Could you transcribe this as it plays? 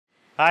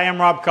Hi,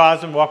 I'm Rob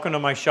Cosman. Welcome to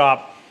my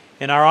shop.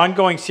 In our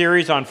ongoing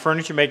series on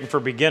furniture making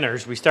for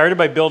beginners, we started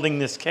by building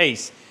this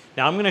case.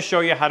 Now I'm going to show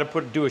you how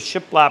to do a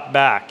shiplap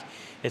back.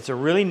 It's a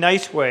really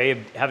nice way of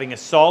having a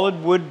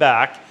solid wood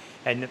back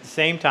and at the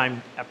same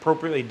time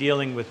appropriately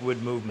dealing with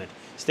wood movement.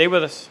 Stay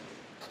with us.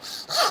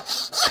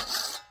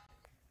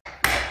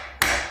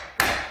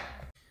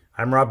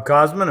 I'm Rob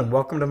Cosman and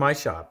welcome to my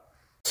shop.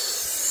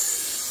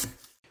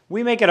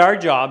 We make it our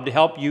job to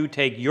help you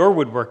take your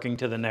woodworking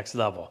to the next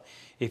level.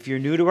 If you're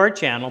new to our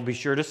channel, be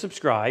sure to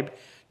subscribe,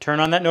 turn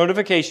on that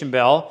notification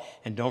bell,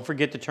 and don't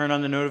forget to turn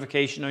on the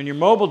notification on your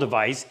mobile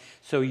device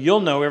so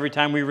you'll know every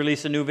time we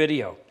release a new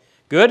video.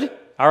 Good?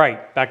 All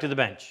right, back to the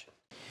bench.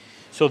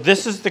 So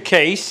this is the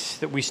case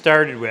that we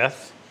started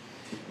with,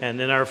 and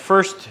in our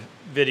first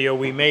video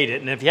we made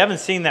it, and if you haven't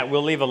seen that,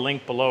 we'll leave a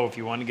link below if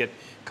you want to get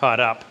caught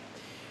up.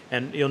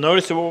 And you'll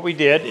notice that what we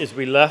did is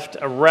we left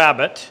a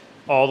rabbet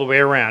all the way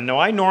around. Now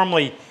I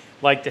normally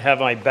like to have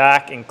my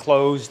back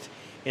enclosed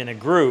in a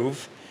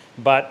groove,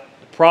 but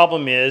the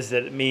problem is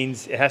that it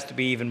means it has to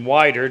be even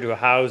wider to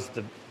house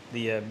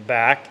the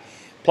back.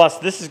 Plus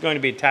this is going to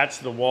be attached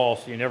to the wall,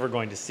 so you're never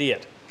going to see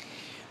it.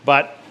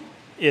 But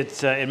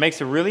it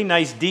makes a really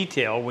nice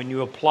detail when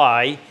you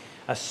apply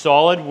a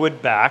solid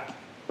wood back.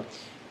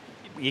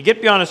 You get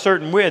beyond a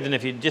certain width, and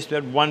if you just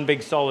had one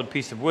big solid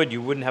piece of wood,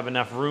 you wouldn't have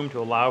enough room to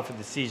allow for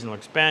the seasonal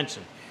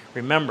expansion.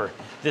 Remember,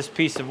 this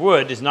piece of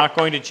wood is not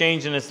going to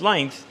change in its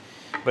length,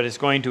 but it's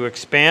going to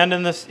expand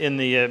in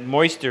the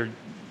moisture,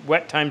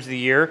 wet times of the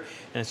year,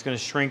 and it's going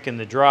to shrink in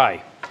the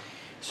dry.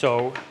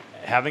 So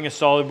having a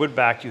solid wood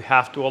back, you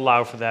have to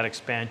allow for that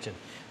expansion.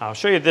 I'll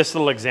show you this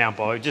little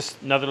example,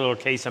 just another little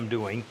case I'm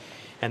doing.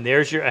 And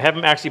there's I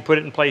haven't actually put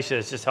it in place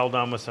yet, it's just held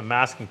on with some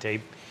masking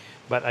tape,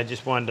 but I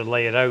just wanted to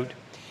lay it out.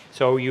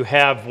 So you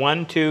have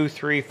 1, 2,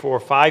 3, 4,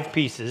 5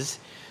 pieces.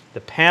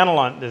 The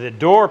panel the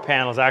door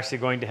panel is actually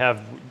going to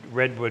have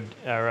redwood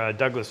or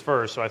Douglas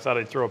fir, so I thought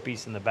I'd throw a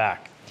piece in the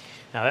back.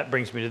 Now that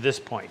brings me to this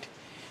point.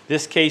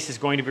 This case is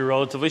going to be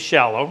relatively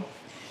shallow.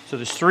 So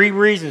there's 3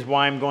 reasons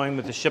why I'm going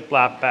with the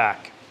shiplap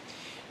back.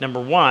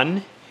 Number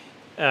 1,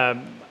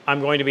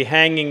 I'm going to be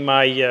hanging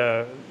my,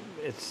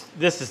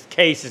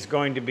 case is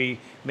going to be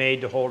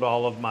made to hold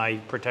all of my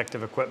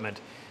protective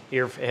equipment.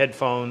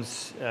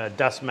 Headphones,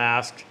 dust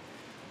mask,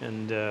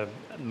 and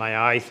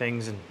my eye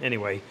things, and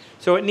anyway.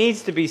 So it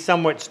needs to be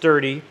somewhat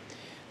sturdy.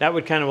 That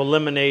would kind of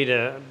eliminate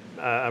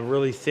a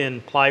really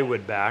thin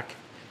plywood back.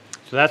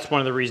 So that's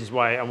one of the reasons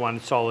why I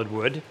wanted solid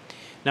wood.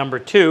 Number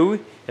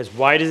 2, as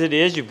wide as it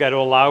is, you've got to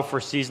allow for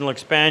seasonal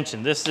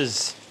expansion. This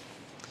is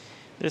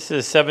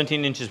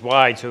 17 inches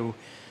wide, so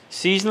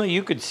seasonally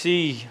you could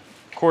see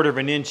 1/4 of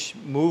an inch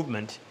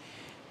movement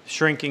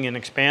shrinking and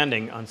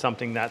expanding on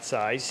something that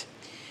size.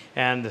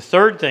 And the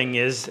third thing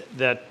is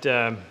that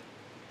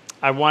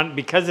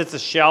because it's a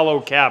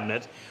shallow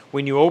cabinet,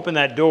 when you open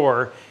that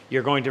door,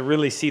 you're going to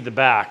really see the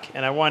back.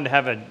 And I wanted to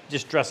have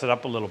just dress it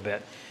up a little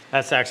bit.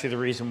 That's actually the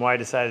reason why I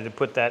decided to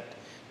put that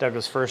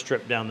Douglas fir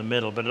strip down the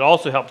middle. But it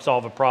also helps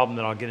solve a problem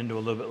that I'll get into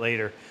a little bit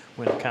later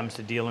when it comes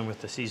to dealing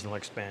with the seasonal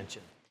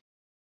expansion.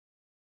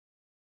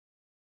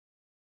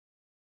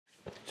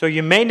 So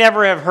you may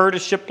never have heard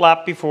of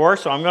shiplap before,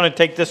 so I'm going to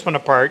take this one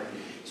apart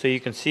so you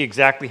can see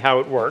exactly how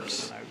it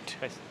works.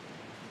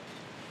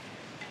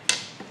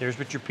 There's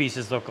what your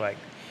pieces look like.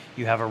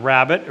 You have a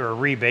rabbet or a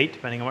rebate,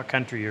 depending on what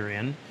country you're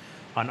in,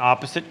 on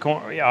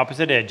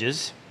opposite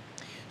edges.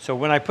 So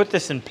when I put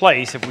this in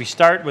place, if we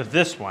start with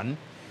this one,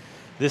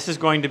 this is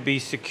going to be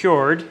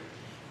secured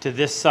to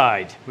this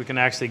side. We can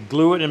actually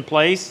glue it in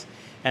place,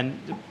 and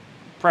the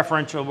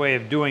preferential way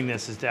of doing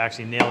this is to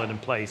actually nail it in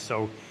place.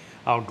 So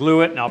I'll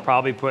glue it, and I'll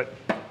probably put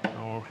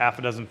half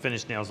a dozen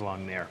finish nails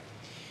along there.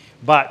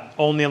 But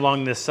only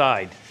along this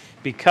side,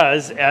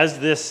 because as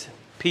this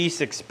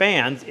piece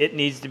expands, it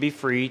needs to be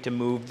free to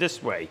move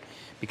this way.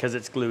 Because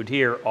it's glued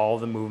here, all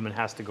the movement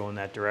has to go in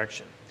that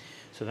direction.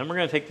 So then we're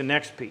going to take the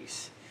next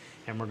piece,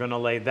 and we're going to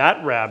lay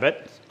that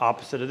rabbet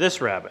opposite of this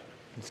rabbet.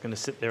 It's going to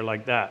sit there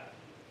like that.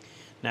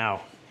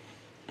 Now,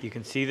 you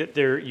can see that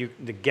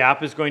the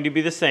gap is going to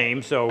be the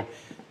same, so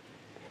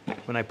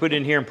when I put it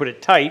in here and put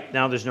it tight,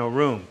 now there's no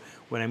room.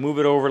 When I move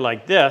it over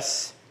like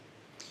this,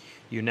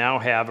 you now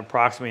have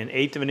approximately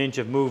 1/8 of an inch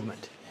of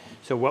movement.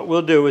 So what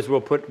we'll do is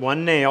we'll put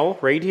one nail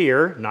right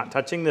here, not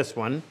touching this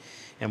one,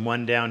 and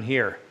one down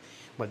here.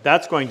 What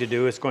that's going to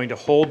do is going to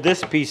hold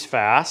this piece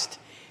fast,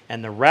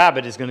 and the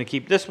rabbet is going to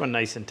keep this one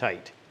nice and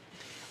tight.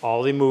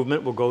 All the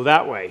movement will go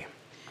that way.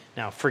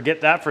 Now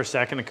forget that for a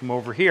second and come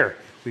over here.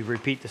 We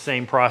repeat the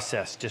same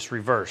process, just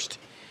reversed.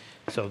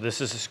 So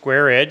this is a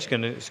square edge,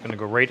 it's going to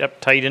go right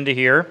up tight into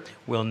here.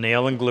 We'll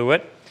nail and glue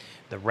it.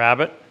 The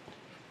rabbet,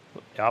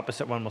 the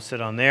opposite one will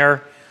sit on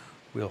there.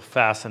 We'll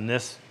fasten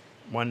this,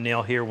 one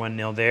nail here, one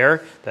nail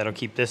there. That'll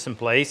keep this in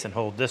place and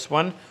hold this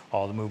one.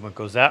 All the movement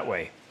goes that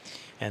way.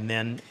 And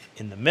then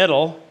in the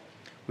middle,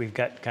 we've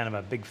got kind of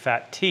a big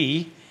fat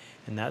T,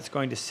 and that's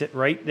going to sit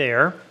right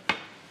there.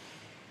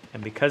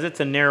 And because it's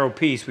a narrow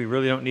piece, we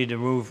really don't need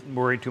to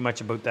worry too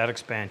much about that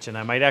expansion.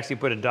 I might actually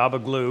put a dab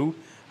of glue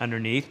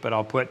underneath, but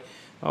I'll put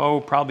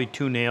probably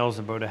 2 nails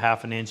about a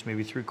 1/2 inch,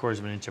 maybe 3/4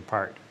 of an inch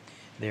apart,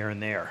 there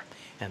and there.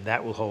 And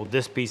that will hold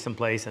this piece in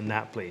place and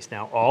that piece.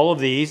 Now, all of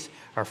these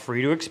are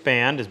free to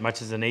expand as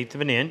much as 1/8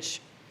 of an inch,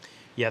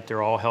 yet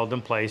they're all held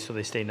in place so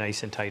they stay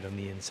nice and tight on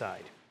the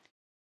inside.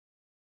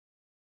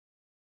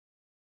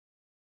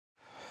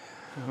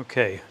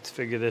 Okay, let's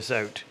figure this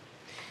out.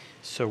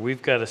 So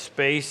we've got a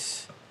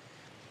space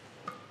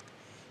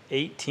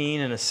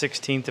 18 and a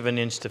 1/16 of an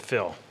inch to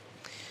fill.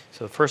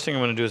 So the first thing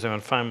I'm going to do is I'm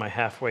going to find my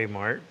halfway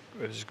mark,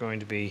 which is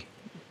going to be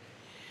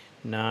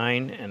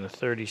 9 and a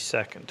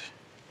 32nd.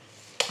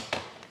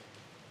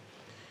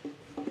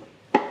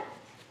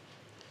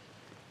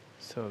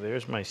 So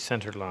there's my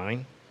center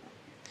line.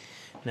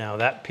 Now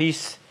that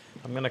piece,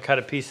 I'm going to cut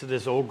a piece of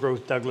this old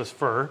growth Douglas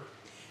fir,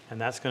 and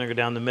that's going to go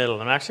down the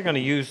middle. I'm actually going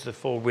to use the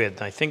full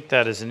width. I think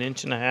that is 1.5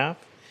 inches.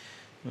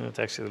 No, it's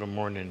actually a little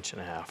more than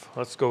 1.5 inches.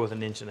 Let's go with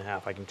 1.5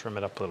 inches. I can trim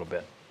it up a little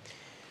bit.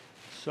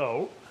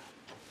 So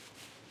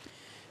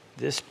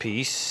this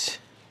piece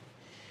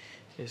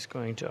is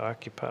going to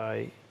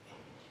occupy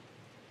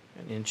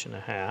 1.5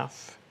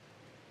 inches.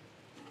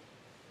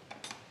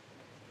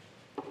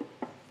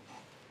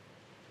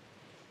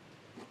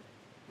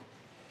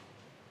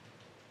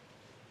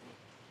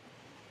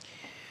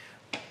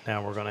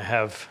 Now we're going to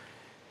have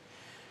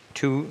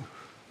 2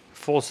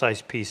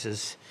 full-size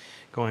pieces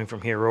going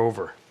from here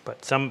over,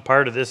 but some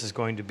part of this is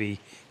going to be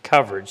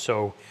covered,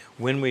 so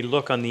when we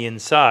look on the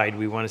inside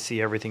we want to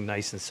see everything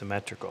nice and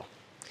symmetrical.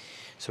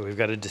 So we've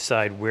got to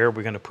decide where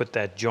we're going to put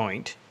that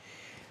joint,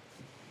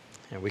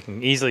 and we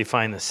can easily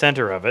find the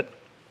center of it,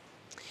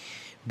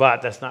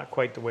 but that's not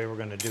quite the way we're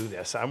going to do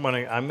this. I'm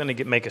going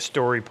to make a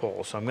story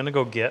pole, so I'm going to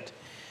go get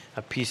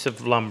a piece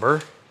of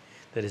lumber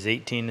that is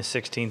 18 to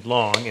 16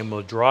 long, and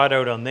we'll draw it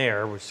out on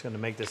there, which is going to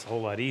make this a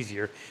whole lot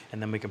easier,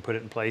 and then we can put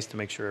it in place to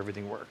make sure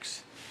everything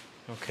works.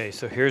 Okay,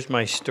 so here's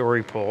my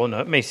story pole.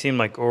 Now it may seem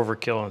like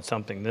overkill on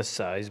something this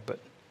size, but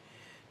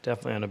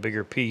definitely on a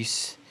bigger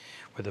piece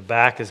where the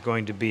back is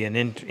going to be an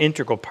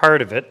integral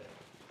part of it,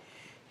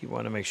 you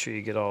want to make sure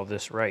you get all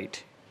this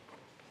right.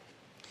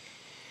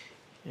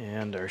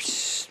 And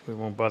we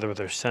won't bother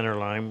with our center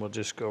line, we'll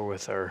just go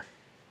with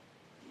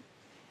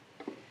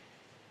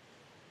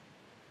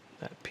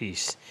that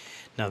piece.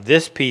 Now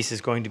this piece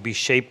is going to be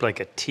shaped like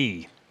a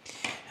T,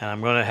 and I'm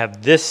going to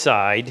have this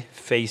side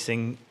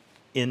facing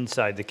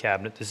inside the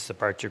cabinet. This is the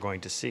part you're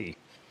going to see.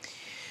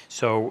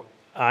 So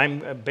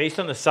based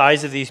on the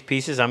size of these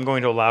pieces, I'm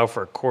going to allow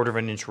for a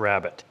 1/4 inch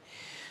rabbet.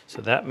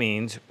 So that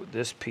means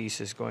this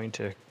piece is going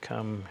to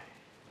come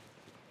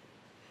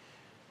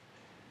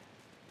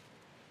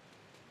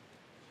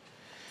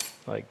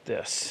like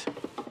this.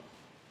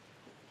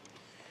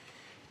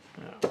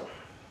 Now,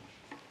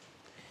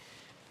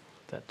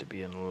 that to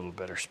be in a little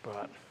better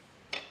spot.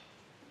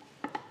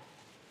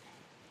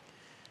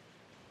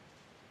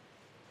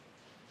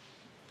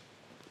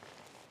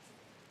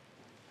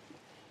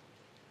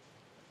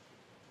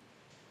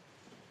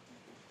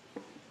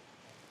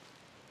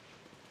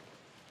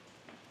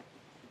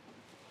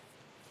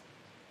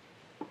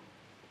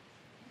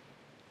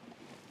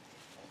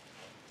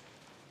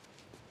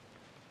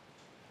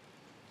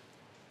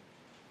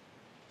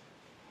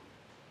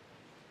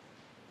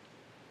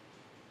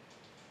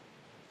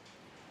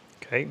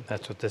 Okay,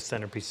 that's what this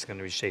centerpiece is going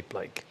to be shaped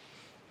like.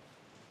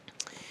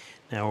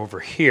 Now over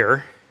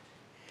here,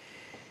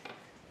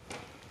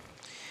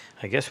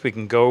 I guess we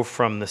can go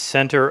from the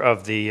center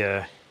of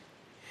the,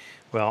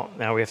 well,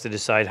 now we have to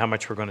decide how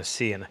much we're going to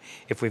see. And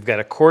if we've got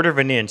a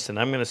 1/4 inch, then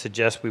I'm going to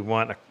suggest we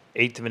want an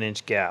 1/8 of an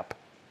inch gap.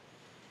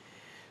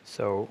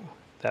 So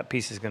that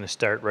piece is going to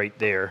start right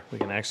there. We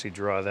can actually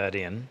draw that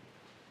in.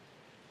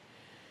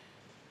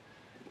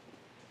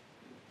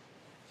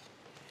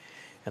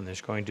 And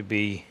there's going to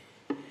be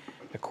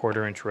a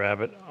 1/4 inch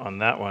rabbet on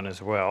that one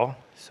as well.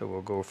 So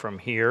we'll go from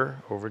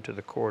here over to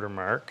the 1/4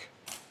 mark.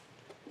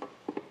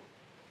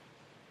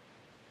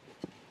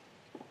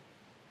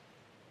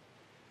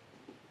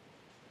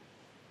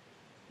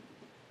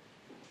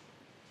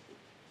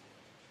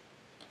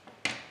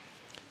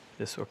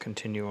 This will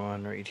continue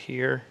on right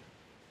here.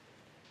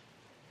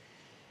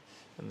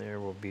 And there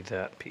will be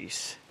that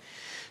piece.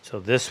 So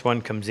this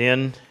one comes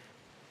in.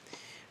 We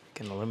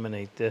can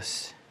eliminate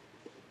this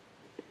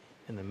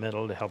in the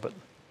middle to help it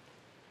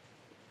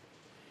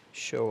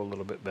show a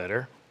little bit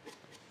better.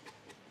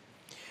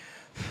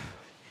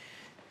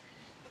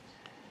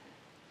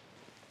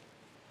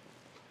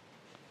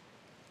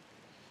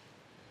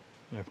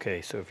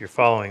 Okay, so if you're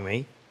following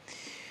me,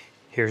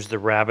 here's the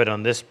rabbet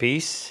on this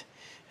piece,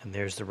 and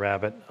there's the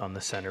rabbet on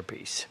the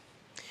centerpiece.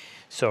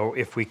 So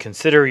if we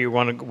consider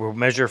we'll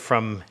measure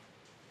from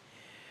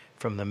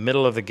the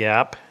middle of the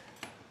gap.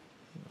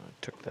 I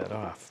took that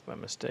off by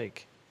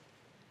mistake.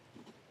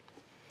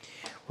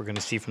 We're going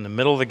to see from the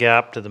middle of the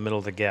gap to the middle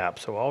of the gap.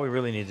 So all we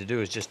really need to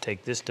do is just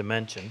take this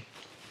dimension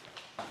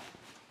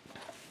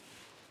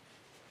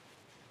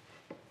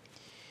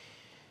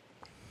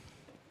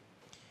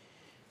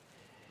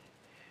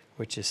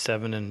which is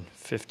 7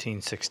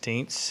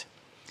 15/16.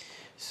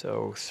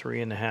 So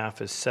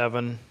 3.5 is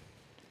 7.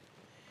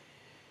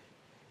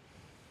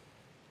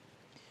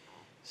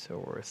 So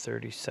we're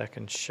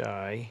 32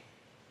 shy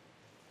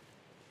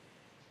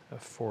of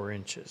 4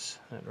 inches. Is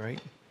that right?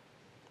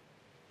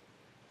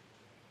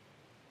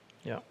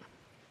 Yeah.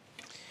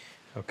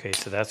 Okay,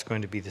 so that's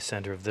going to be the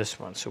center of this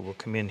one. So we'll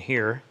come in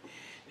here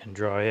and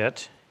draw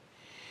it.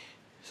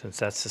 Since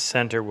that's the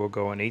center, we'll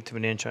go 1/8 of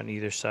an inch on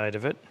either side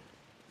of it.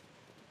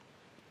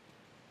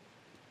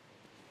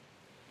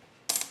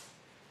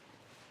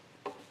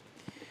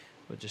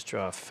 We'll just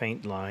draw a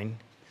faint line.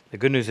 The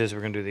good news is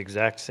we're going to do the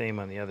exact same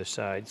on the other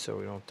side, so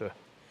we don't have to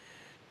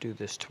do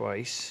this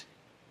twice.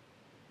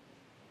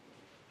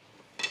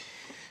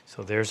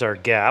 So there's our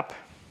gap.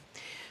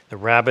 The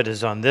rabbit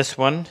is on this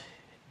one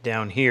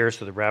down here,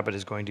 so the rabbit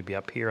is going to be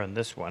up here on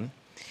this one.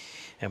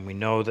 And we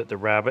know that the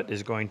rabbit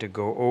is going to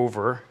go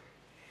over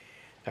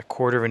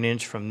 1/4 of an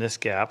inch from this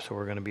gap, so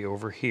we're going to be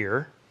over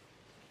here.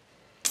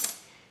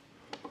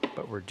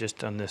 But we're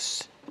just on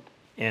this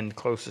end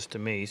closest to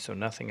me, so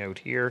nothing out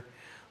here.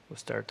 We'll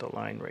start the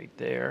line right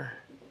there.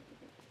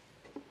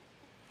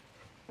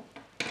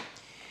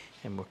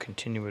 And we'll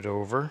continue it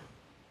over.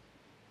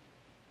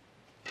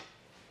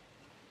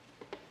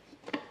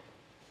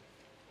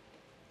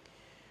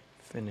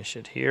 Finish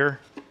it here.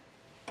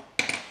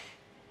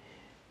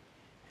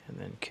 And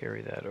then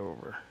carry that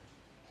over.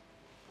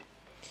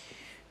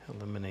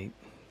 Eliminate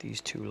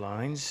these 2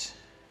 lines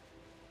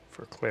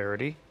for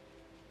clarity.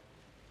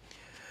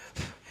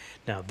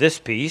 Now this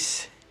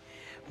piece,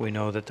 we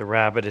know that the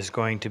rabbit is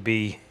going to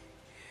be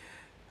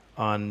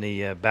on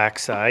the back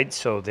side,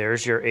 so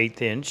there's your 1/8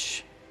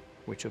 inch,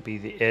 which will be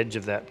the edge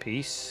of that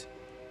piece.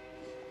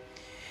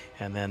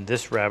 And then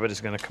this rabbit is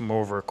going to come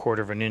over 1/4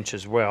 of an inch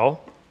as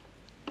well.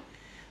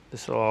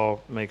 This will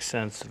all make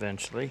sense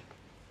eventually.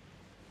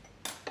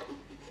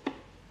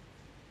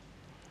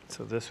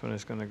 So this one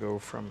is going to go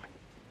from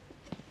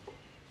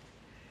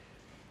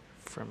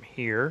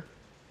here.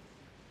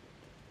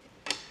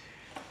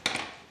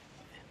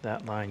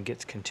 That line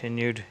gets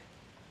continued,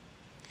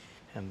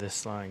 and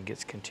this line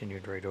gets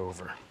continued right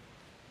over.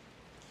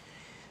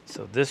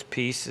 So this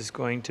piece is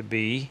going to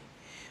be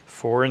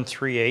 4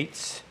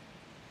 3/8.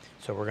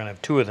 So we're going to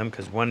have 2 of them,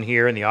 because one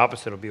here and the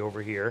opposite will be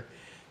over here.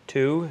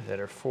 2 that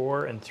are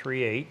 4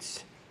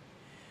 3/8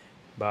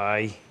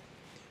 by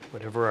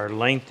whatever our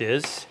length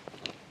is.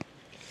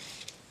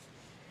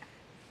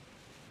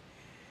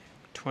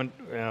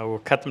 We'll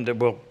cut them to,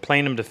 we'll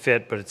plane them to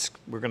fit, but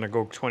we're going to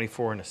go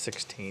 24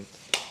 1/16.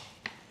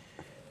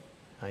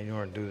 I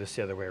know to do this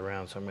the other way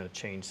around, so I'm going to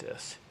change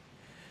this.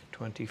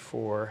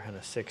 24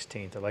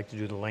 1/16. I like to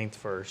do the length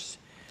first,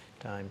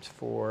 times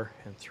 4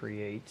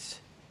 3/8.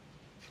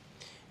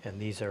 And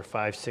these are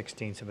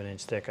 5/16 of an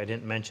inch thick. I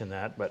didn't mention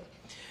that, but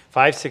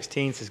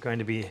 5/16 is going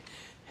to be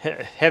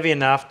heavy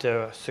enough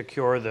to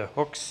secure the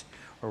hooks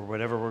or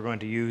whatever we're going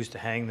to use to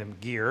hang the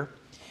gear,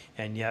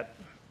 and yet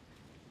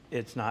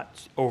it's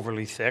not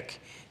overly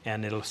thick,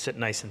 and it'll sit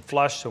nice and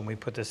flush, so when we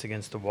put this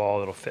against the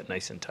wall, it'll fit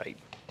nice and tight.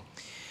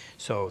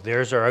 So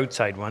there's our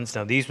outside ones.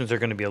 Now these ones are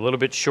going to be a little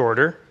bit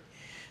shorter,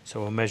 so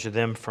we'll measure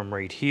them from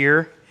right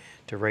here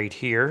to right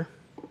here.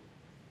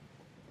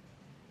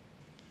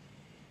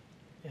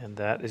 And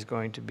that is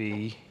going to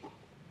be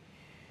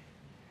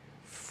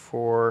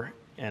 4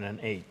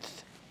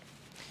 1/8.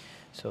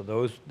 So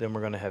those, then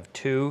we're going to have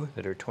 2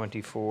 that are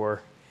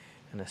 24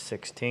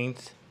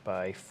 1/16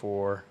 by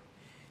 4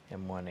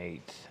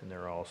 1/8, and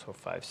they're also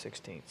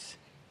 5/16.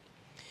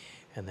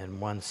 And then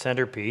one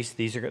centerpiece.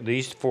 These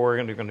 4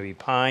 are going to be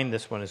pine.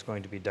 This one is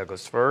going to be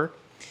Douglas fir.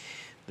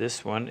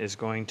 This one is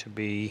going to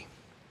be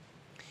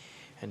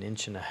 1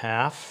 1/2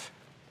 inch.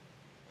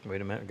 Wait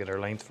a minute, get our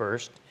length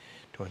first.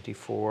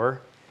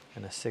 24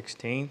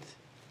 1/16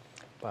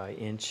 by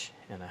 1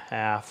 1/2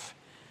 inch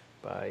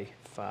by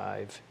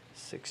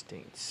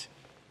 5/16.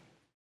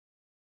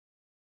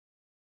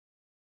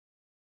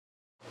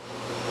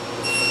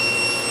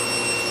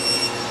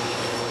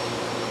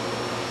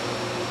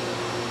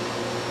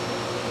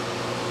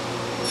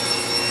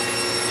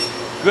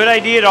 Good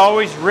idea to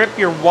always rip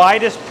your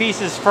widest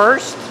pieces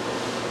first.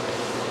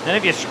 Then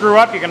if you screw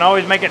up, you can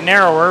always make it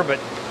narrower, but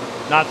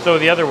not so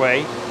the other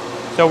way.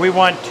 So we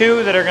want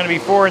 2 that are going to be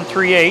 4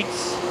 3/8.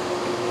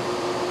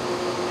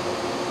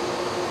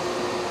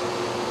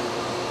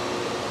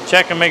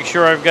 Check and make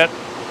sure I've got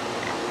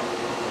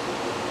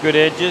good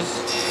edges.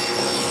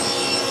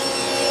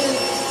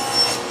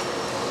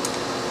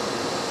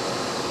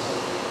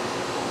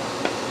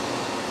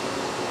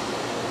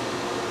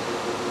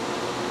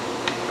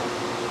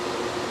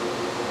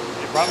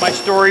 I brought my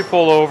story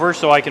pull over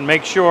so I can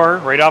make sure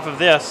right off of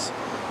this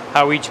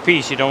how each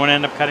piece, you don't want to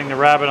end up cutting the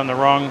rabbit on the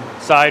wrong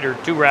side or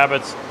 2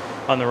 rabbits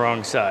on the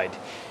wrong side.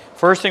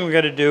 First thing we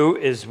got to do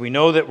is we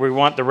know that we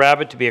want the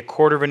rabbit to be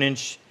 1/4 of an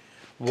inch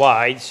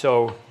wide,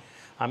 so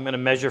I'm going to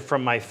measure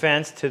from my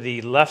fence to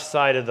the left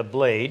side of the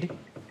blade.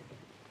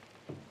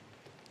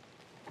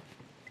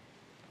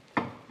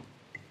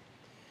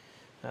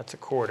 That's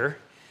 1/4.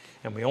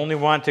 And we only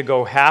want to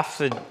go half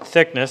the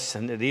thickness,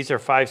 and these are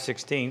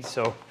 5/16,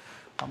 so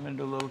I'm going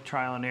to do a little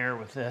trial and error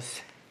with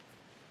this.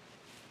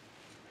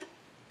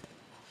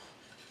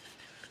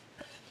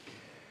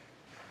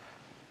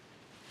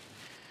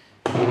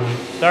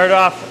 Start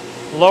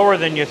off lower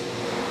than you,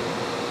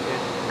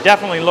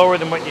 definitely lower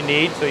than what you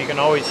need, so you can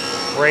always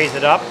raise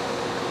it up.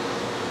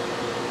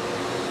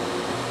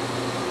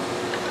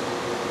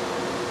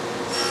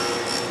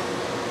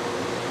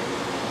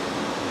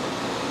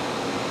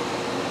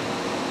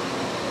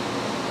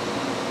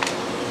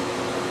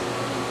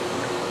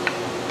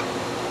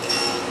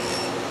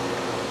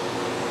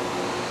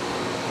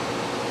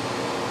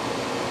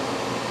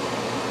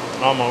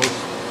 Almost.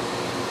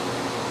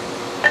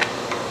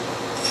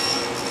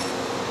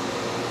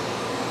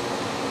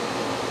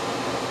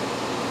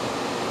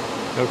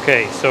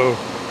 Okay, so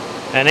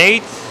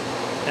 1/8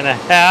 and a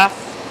half,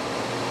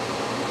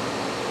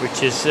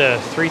 which is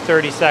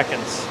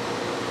 3/32.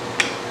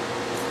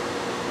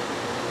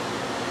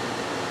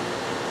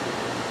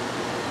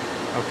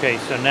 Okay,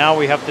 so now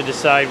we have to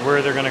decide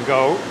where they're going to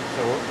go.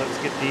 So let's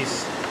get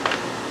these.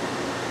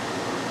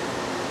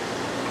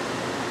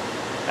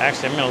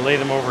 Actually, I'm going to lay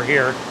them over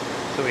here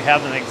so we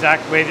have them the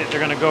exact way that they're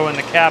going to go in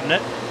the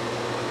cabinet.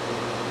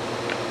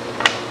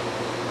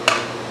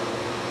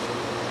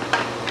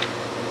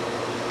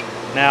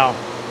 Now,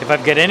 if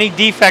I've got any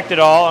defect at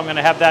all, I'm going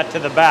to have that to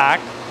the back.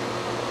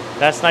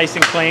 That's nice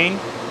and clean.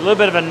 A little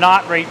bit of a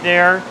knot right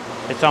there.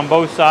 It's on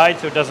both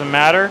sides, so it doesn't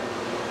matter.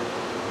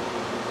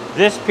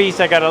 This piece,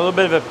 I got a little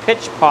bit of a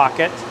pitch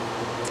pocket.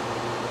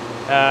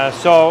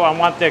 So I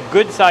want the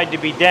good side to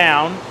be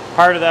down.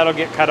 Part of that will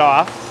get cut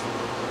off.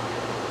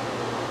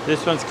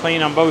 This one's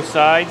clean on both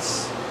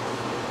sides.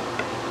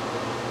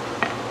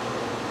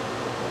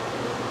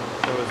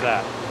 So is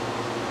that.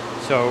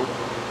 So,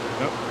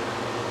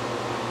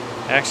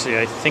 actually,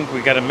 I think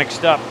we got it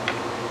mixed up.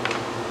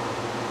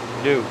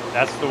 We do.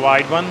 That's the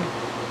wide one.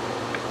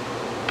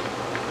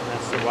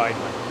 That's the wide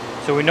one.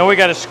 So we know we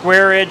got a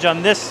square edge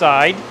on this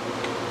side,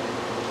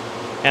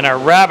 and our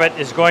rabbet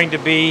is going to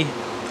be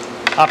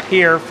up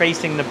here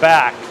facing the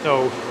back.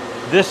 So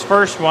this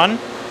first one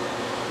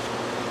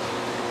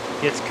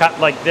gets cut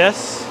like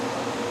this.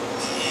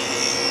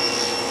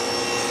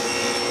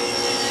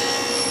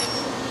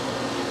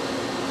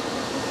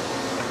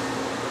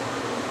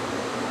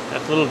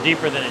 That's a little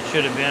deeper than it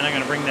should have been. I'm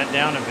going to bring that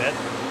down a bit.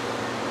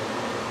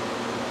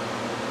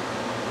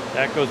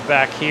 That goes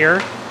back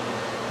here.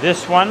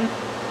 This one,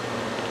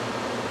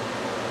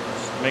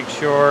 just make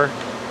sure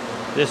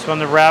this one,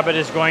 the rabbet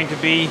is going to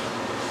be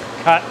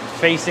cut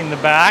facing the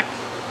back.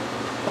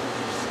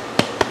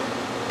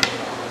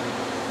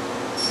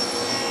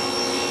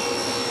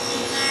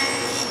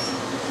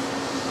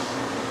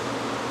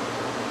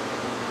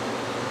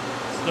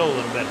 Still a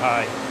little bit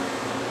high.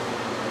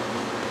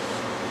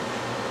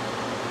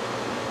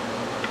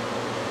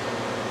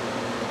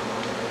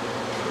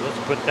 So let's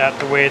put that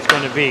the way it's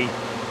going to be.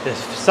 The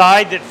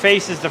side that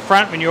faces the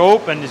front when you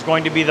open is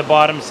going to be the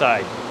bottom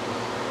side.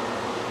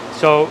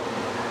 So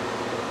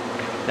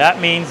that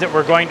means that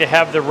we're going to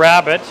have the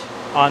rabbet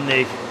on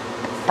the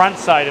front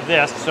side of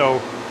this.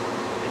 So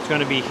it's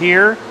going to be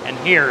here and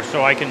here.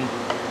 So I can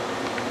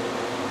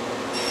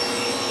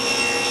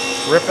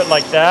rip it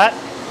like that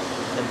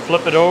and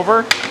flip it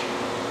over.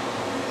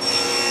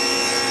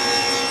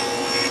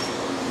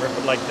 Rip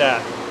it like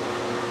that.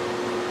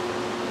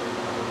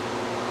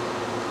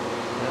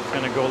 That's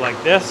going to go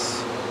like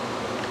this.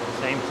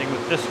 Same thing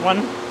with this one.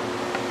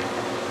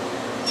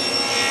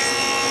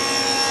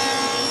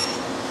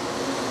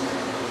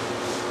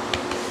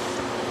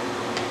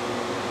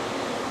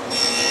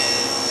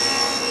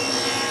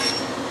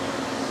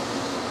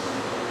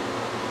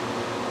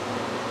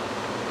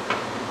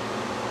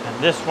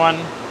 And this one.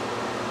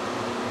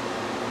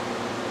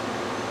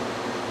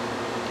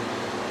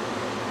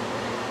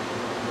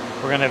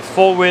 We're going to have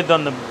full width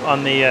on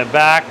the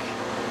back,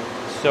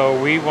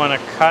 so we want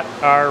to cut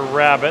our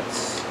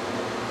rabbets.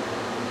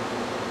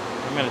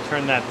 I'm going to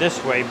turn that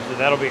this way so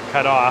that'll be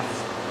cut off.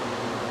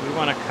 We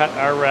want to cut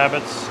our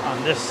rabbets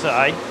on this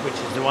side, which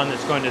is the one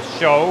that's going to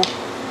show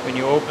when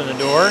you open the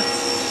door.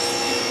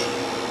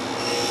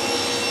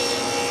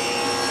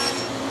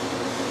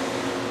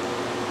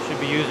 Should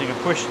be using a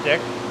push stick.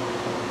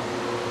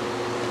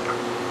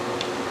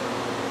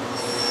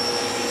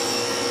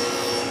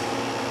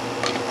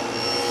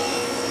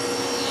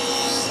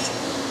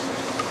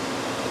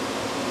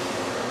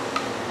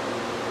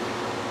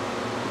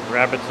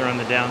 Rabbets are on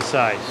the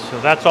downside. So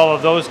that's all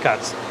of those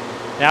cuts.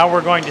 Now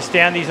we're going to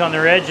stand these on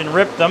their edge and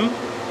rip them.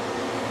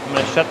 I'm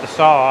going to shut the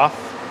saw off.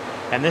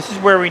 And this is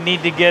where we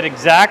need to get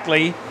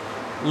exactly,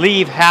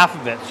 leave half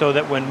of it so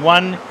that when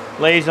one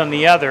lays on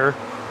the other,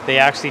 they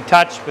actually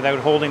touch without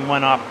holding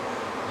one up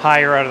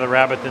higher out of the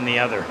rabbet than the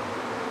other.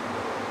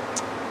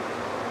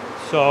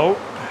 So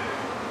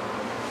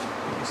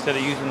instead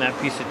of using that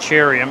piece of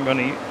cherry, I'm going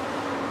to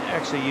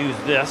actually use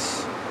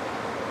this.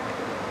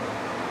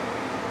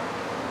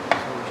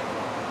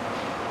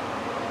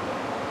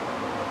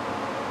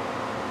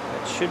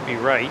 Should be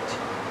right.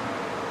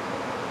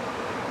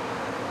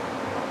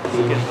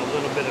 Just get a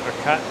little bit of a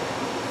cut.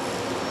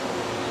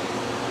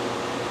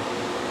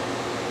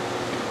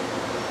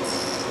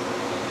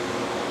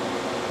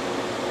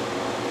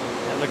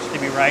 That looks to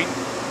be right.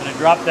 I'm going to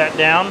drop that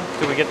down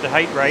so we get the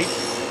height right.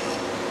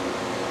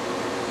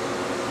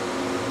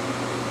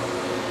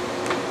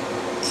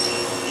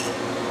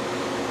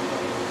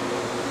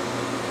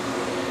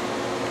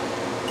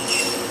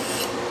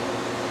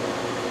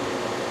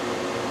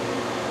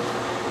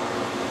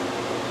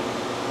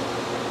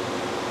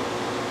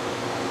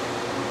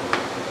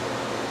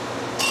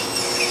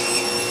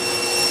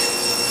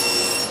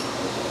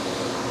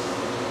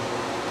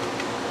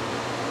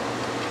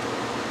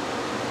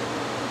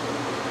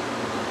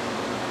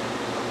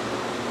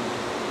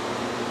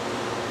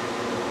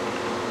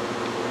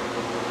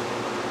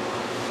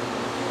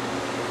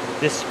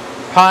 This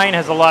pine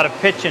has a lot of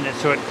pitch in it,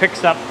 so it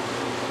picks up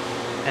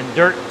and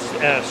dirt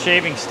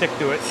shavings stick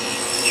to it.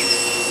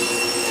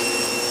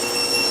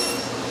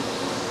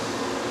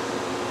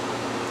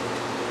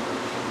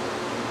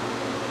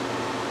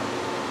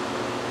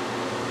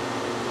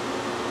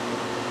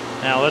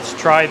 Now let's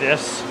try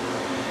this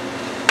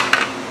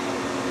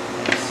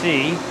and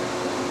see.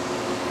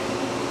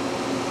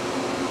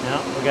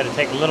 Now we got to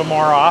take a little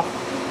more off.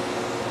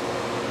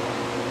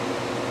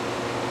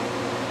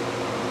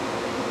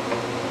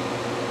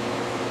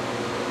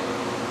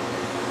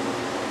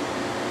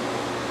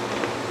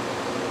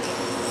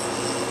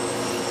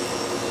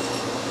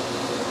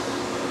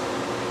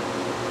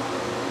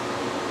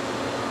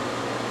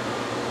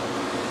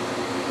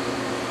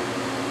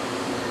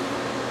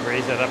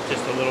 Raise it up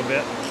just a little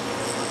bit.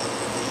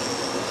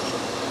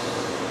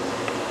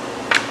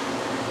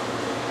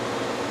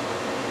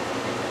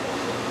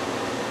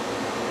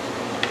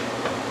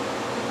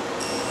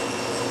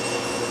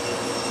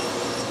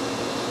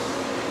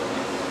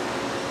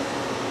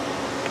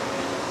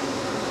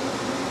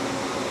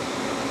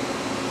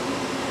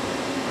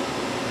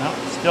 No,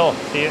 still,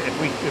 see,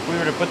 if we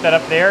were to put that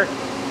up there,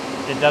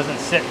 it doesn't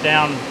sit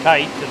down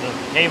tight to the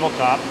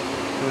tabletop,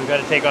 so we've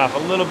got to take off a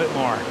little bit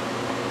more.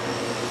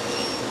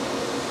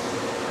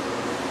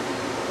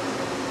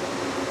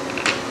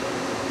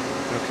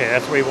 Okay,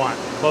 that's what we want,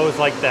 close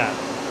like that.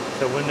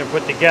 So when they're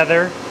put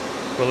together,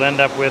 we'll end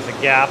up with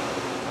a gap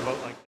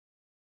about like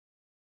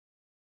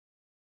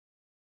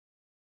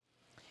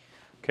that.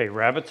 Okay,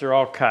 rabbets are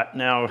all cut.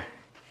 Now, we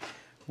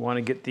want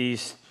to get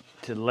these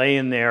to lay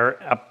in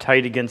there up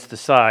tight against the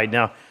side.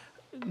 Now,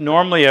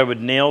 normally I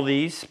would nail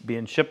these,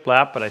 being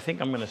shiplap, but I think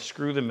I'm going to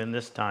screw them in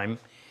this time,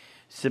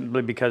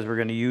 simply because we're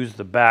going to use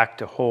the back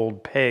to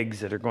hold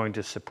pegs that are going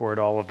to support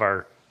all of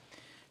our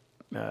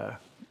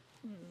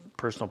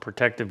personal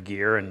protective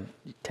gear, and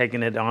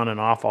taking it on and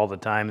off all the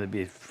time, there'd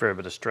be a fair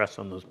bit of stress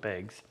on those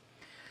pegs.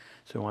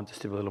 So I want this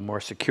to be a little more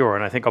secure,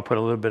 and I think I'll put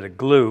a little bit of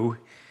glue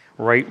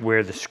right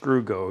where the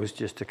screw goes,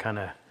 just to kind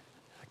of,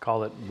 I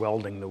call it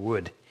welding the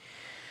wood.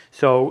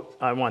 So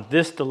I want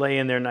this to lay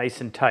in there nice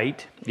and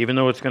tight, even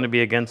though it's going to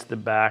be against the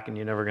back and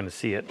you're never going to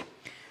see it.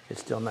 It's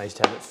still nice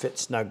to have it fit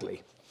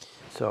snugly.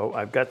 So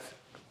I've got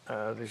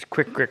these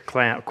quick grip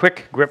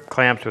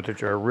clamps,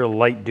 which are real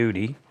light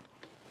duty.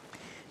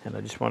 And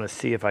I just want to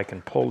see if I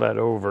can pull that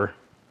over.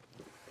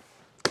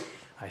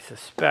 I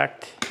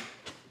suspect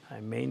I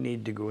may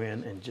need to go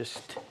in and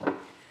just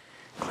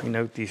clean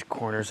out these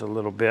corners a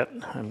little bit.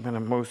 I'm going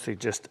to mostly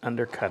just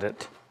undercut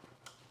it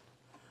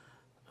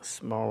a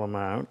small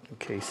amount in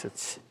case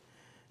it's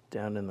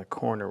down in the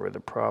corner where the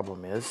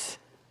problem is.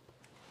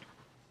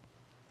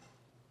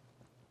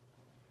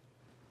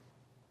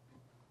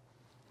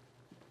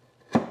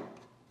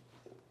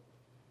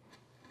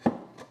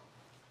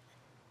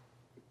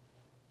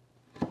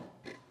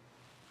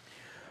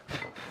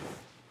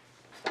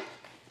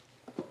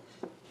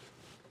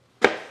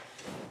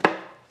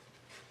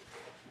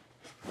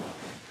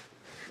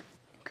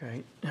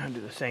 Okay, I'll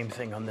do the same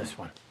thing on this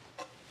one.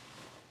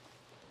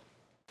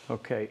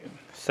 Okay,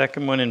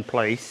 second one in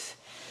place.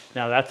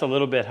 Now that's a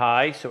little bit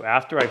high, so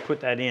after I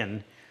put that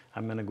in,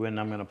 I'm going to go in and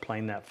I'm going to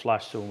plane that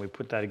flush, so when we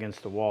put that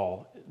against the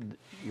wall,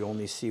 you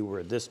only see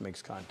where this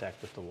makes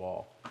contact with the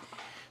wall.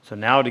 So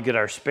now to get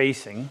our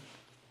spacing,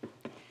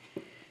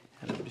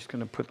 and I'm just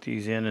going to put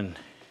these in and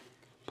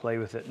play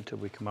with it until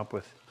we come up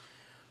with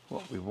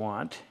what we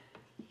want.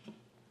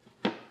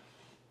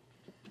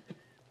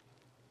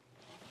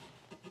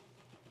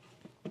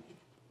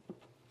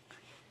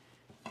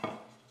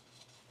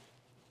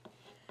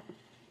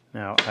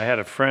 Now, I had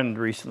a friend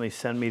recently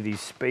send me these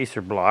spacer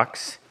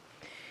blocks,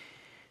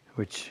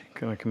 which are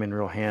going to come in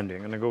real handy. I'm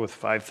going to go with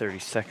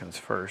 5/32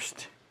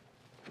 first.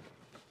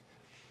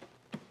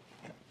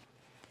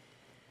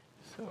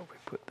 So we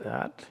put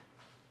that.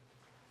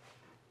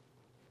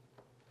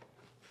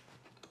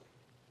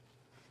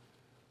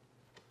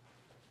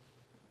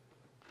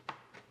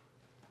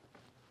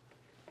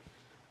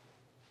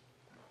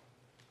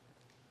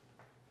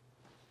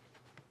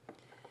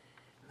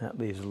 That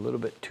leaves a little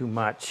bit too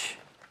much.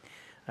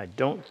 I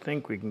don't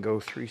think we can go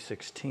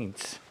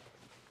 3/16.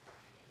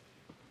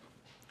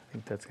 I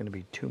think that's going to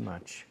be too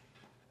much.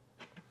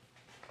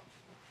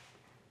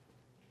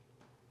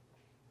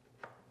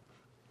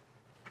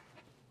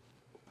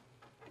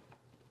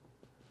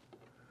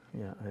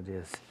 Yeah, it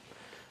is.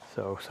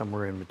 So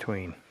somewhere in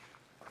between.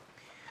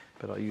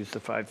 But I'll use the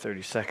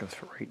 5/32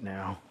 for right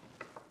now.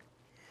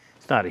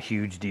 It's not a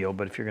huge deal,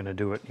 but if you're going to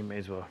do it, you may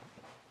as well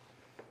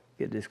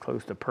get as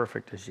close to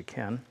perfect as you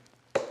can.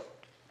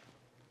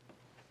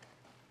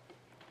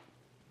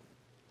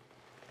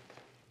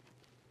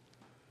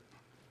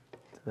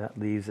 So that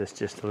leaves us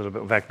just a little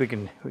bit. In fact, we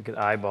could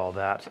eyeball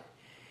that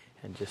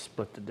and just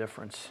split the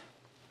difference.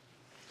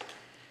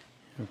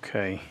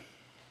 Okay.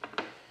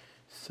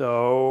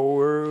 So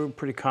we're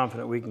pretty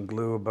confident we can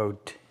glue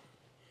about,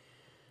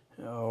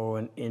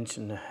 an inch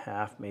and a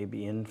half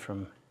maybe in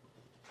from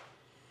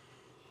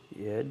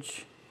the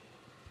edge.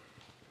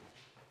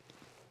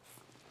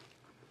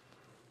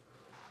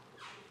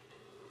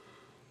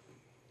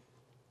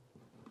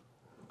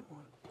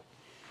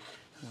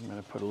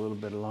 put a little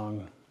bit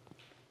along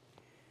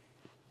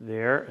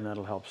there, and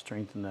that'll help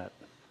strengthen that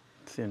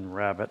thin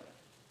rabbet.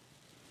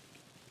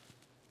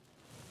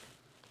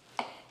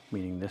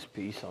 Meaning this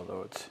piece,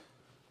 although it's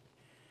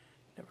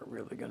never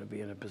really going to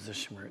be in a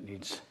position where it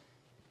needs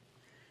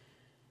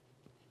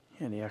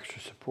any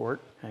extra support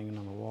hanging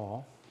on the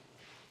wall.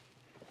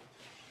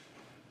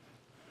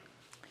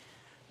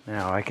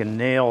 Now I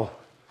can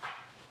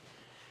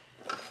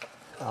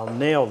I'll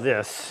nail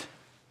this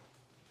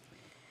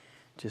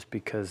just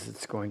because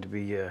it's going to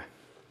be, the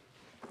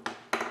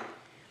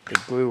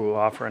glue will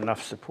offer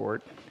enough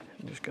support.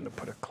 I'm just going to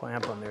put a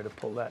clamp on there to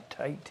pull that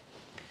tight.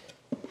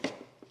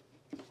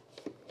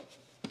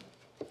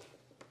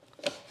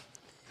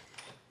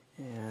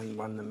 And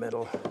one in the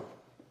middle.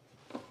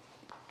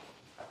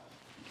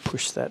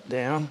 Push that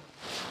down.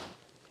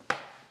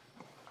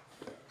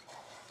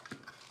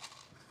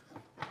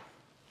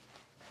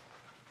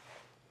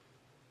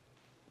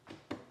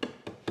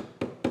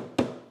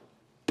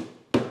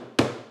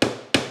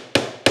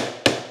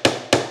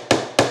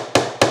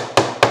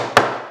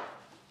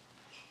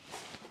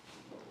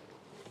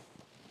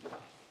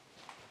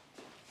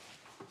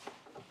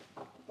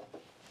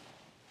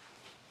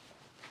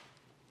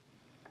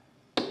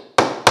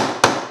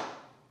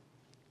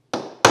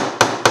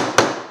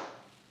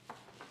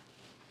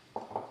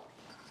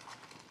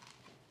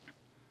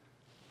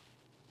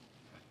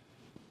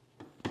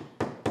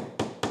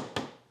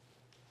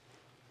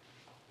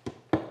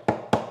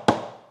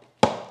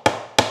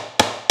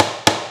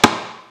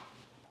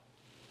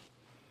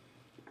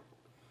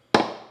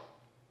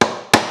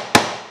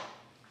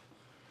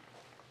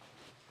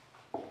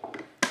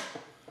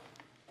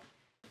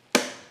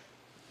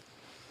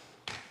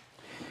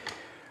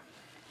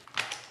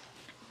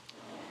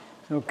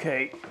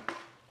 Okay,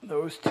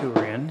 those two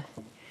are in.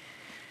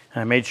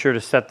 I made sure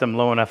to set them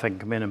low enough I can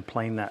come in and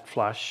plane that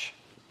flush.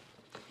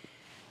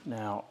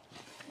 Now,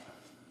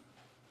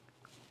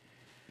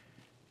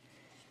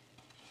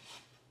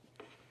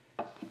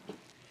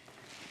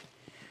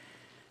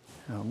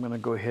 I'm going to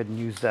go ahead and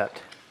use that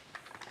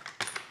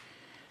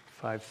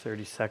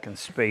 5/32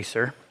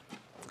 spacer.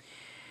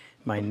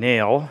 My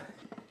nail,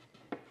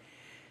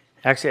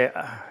 actually,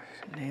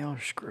 nail or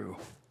screw?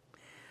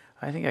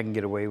 I think I can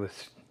get away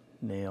with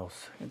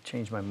nails. I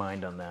changed my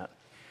mind on that.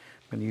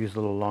 I'm going to use a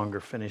little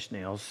longer finish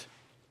nails.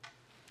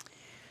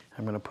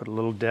 I'm going to put a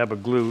little dab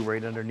of glue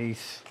right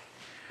underneath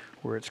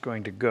where it's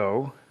going to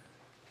go.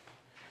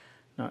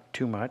 Not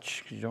too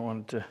much, because you don't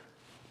want it to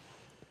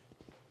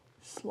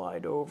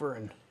slide over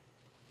and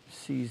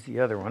seize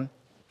the other one.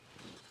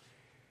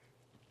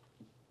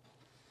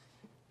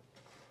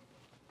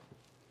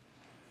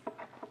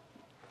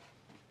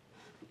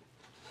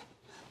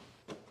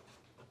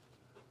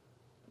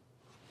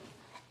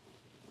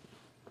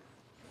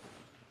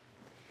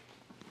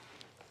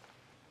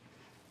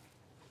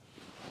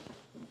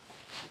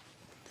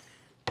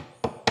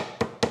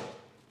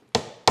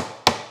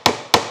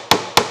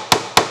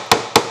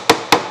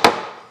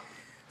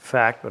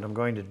 Fact, what I'm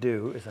going to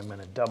do is I'm going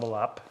to double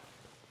up.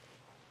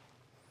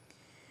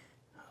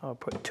 I'll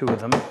put two of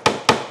them.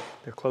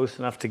 They're close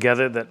enough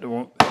together that it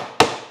won't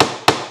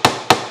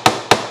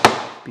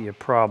be a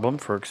problem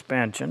for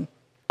expansion,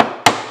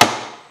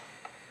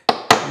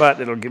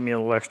 but it'll give me a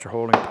little extra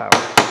holding power.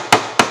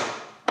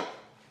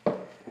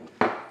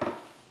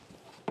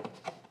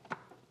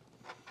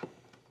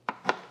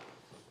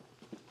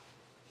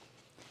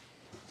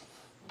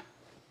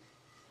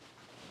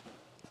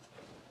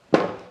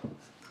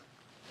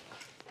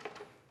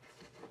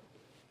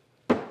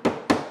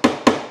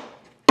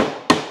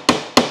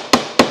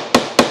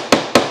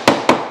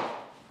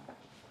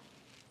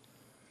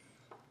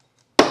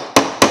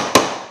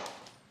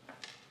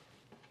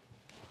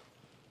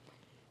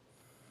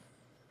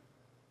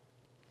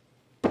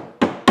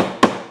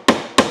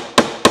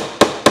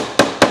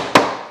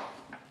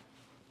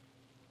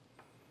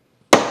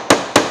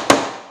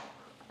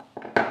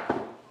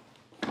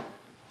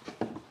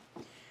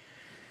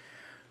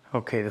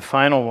 Okay, the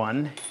final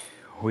one,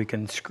 we'll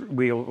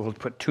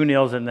put two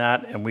nails in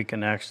that, and we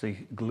can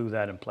actually glue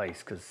that in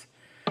place, because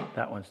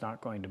that one's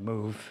not going to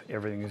move.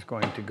 Everything is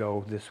going to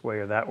go this way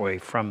or that way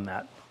from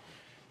that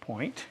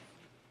point.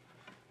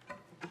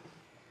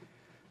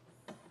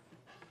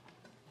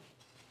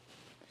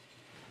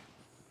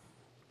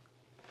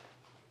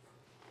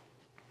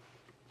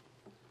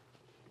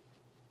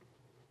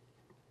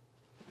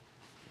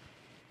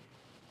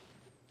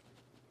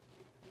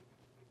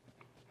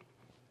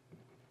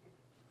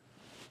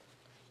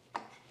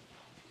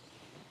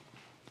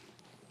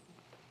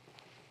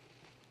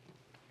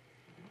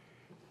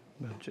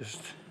 We'll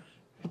just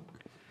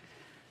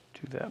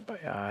do that by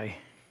eye.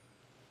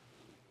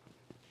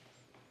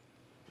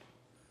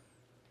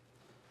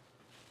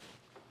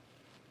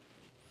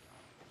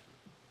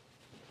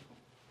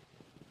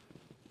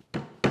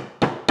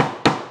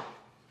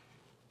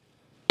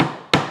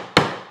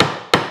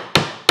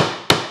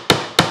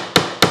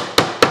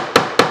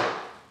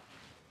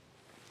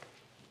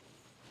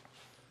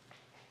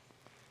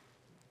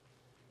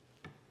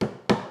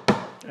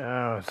 Oh,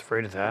 I was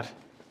afraid of that.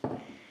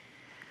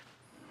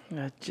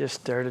 That just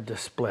started to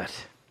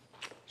split.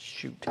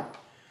 Shoot.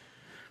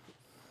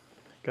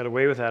 Got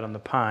away with that on the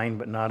pine,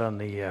 but not on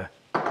the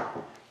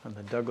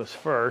Douglas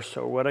fir.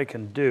 So what I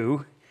can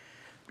do,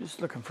 I'm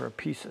just looking for a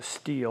piece of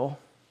steel.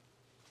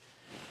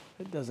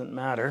 It doesn't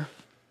matter.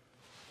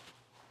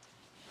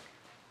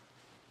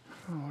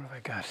 Oh, what have I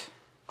got?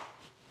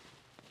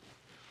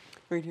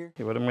 Right here.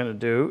 Okay, what I'm going to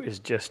do is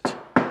just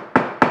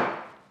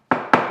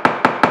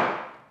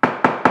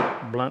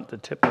blunt the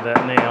tip of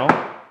that nail.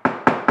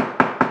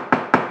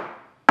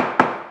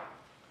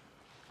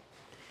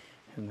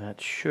 And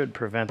that should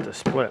prevent the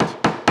split.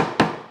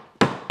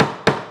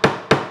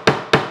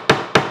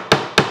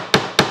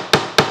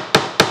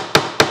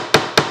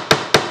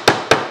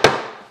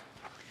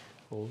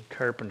 Old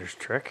carpenter's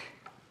trick.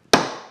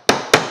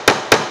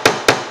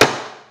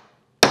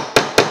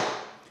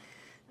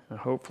 And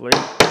hopefully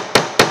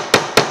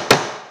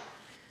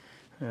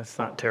that's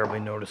not terribly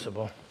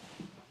noticeable.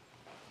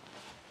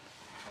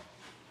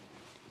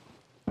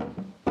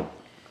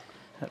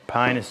 That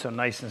pine is so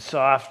nice and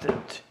soft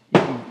that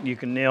you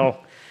can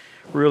nail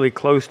really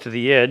close to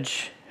the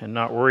edge and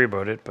not worry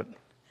about it, but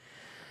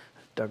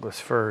Douglas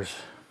fir is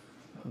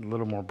a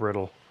little more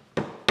brittle.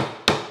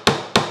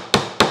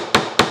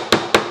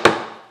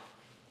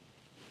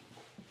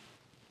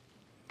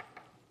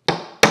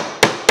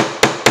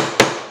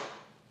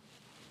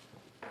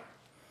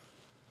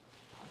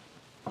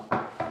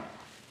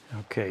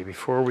 Okay,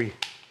 before we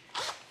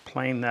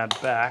plane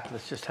that back,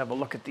 let's just have a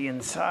look at the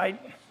inside.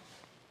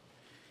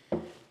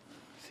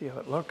 See how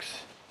it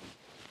looks.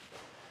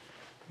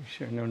 Make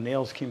sure no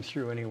nails came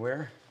through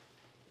anywhere.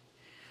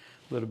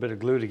 A little bit of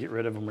glue to get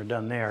rid of them, we're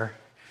done there.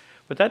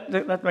 But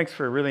that makes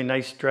for a really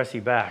nice dressy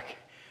back.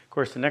 Of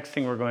course, the next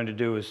thing we're going to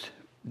do is,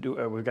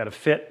 we've got to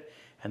fit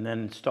and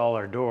then install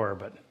our door,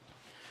 but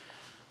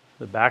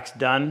the back's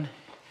done.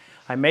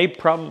 I may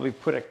probably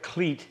put a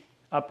cleat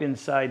up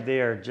inside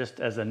there just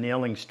as a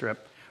nailing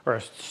strip, or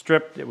a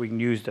strip that we can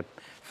use to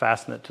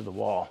fasten it to the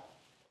wall.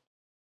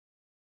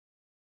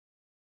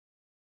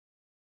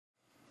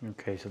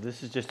 Okay, so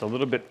this is just a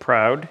little bit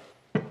proud.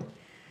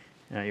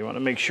 Now you want to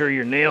make sure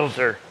your nails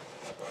are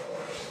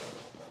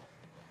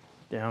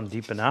down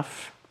deep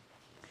enough.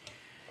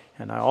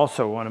 And I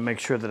also want to make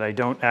sure that I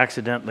don't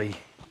accidentally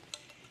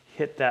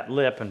hit that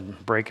lip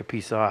and break a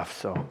piece off,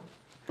 so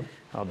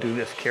I'll do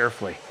this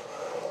carefully.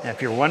 And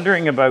if you're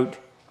wondering about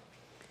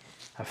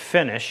a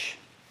finish,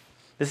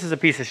 this is a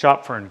piece of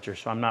shop furniture,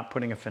 so I'm not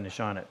putting a finish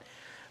on it.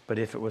 But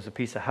if it was a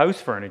piece of house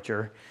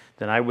furniture,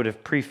 then I would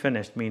have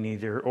pre-finished, meaning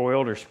either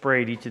oiled or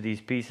sprayed each of these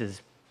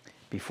pieces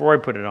before I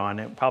put it on.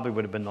 It probably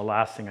would have been the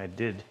last thing I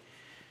did,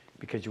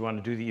 because you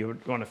want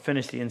to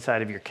finish the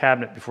inside of your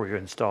cabinet before you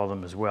install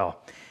them as well.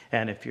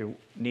 And if you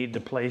need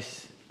the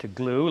place to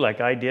glue, like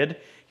I did,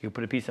 you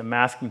put a piece of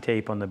masking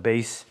tape on the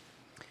base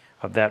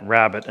of that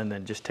rabbet and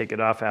then just take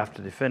it off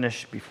after the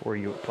finish before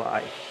you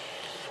apply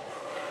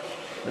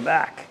the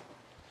back.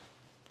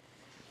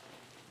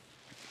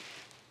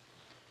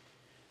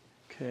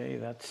 Okay,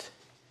 that's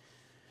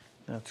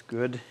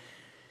good.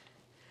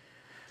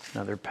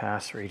 Another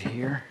pass right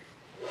here.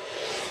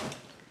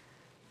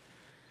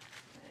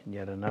 And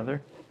yet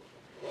another.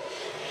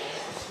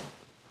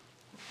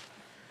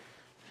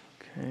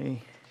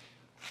 Okay.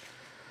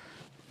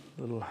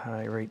 A little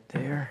high right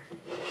there.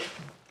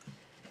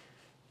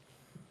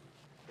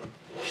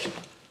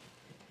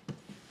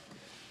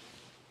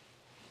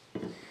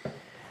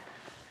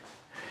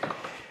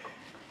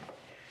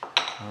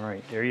 All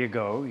right, there you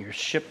go, your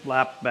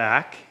shiplap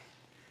back.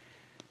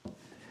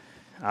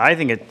 I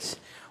think it's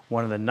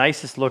one of the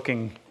nicest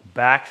looking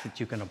backs that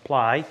you can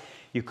apply.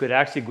 You could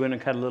actually go in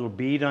and cut a little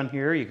bead on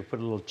here. You could put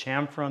a little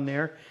chamfer on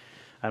there.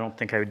 I don't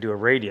think I would do a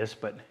radius,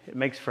 but it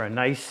makes for a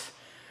nice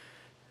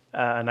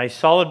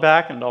solid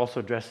back, and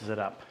also dresses it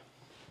up.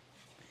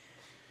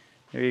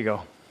 There you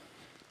go.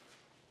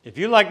 If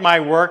you like my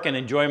work and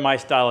enjoy my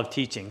style of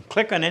teaching,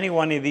 click on any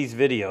one of these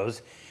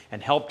videos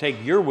and help take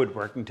your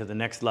woodworking to the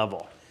next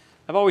level.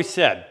 I've always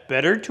said,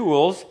 better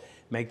tools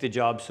make the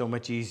job so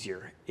much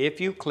easier.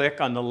 If you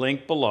click on the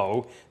link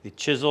below, the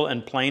chisel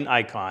and plane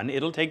icon,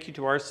 it'll take you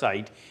to our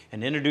site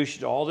and introduce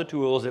you to all the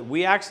tools that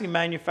we actually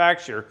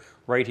manufacture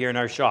right here in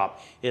our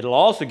shop. It'll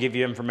also give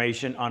you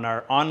information on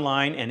our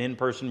online and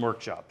in-person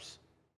workshops.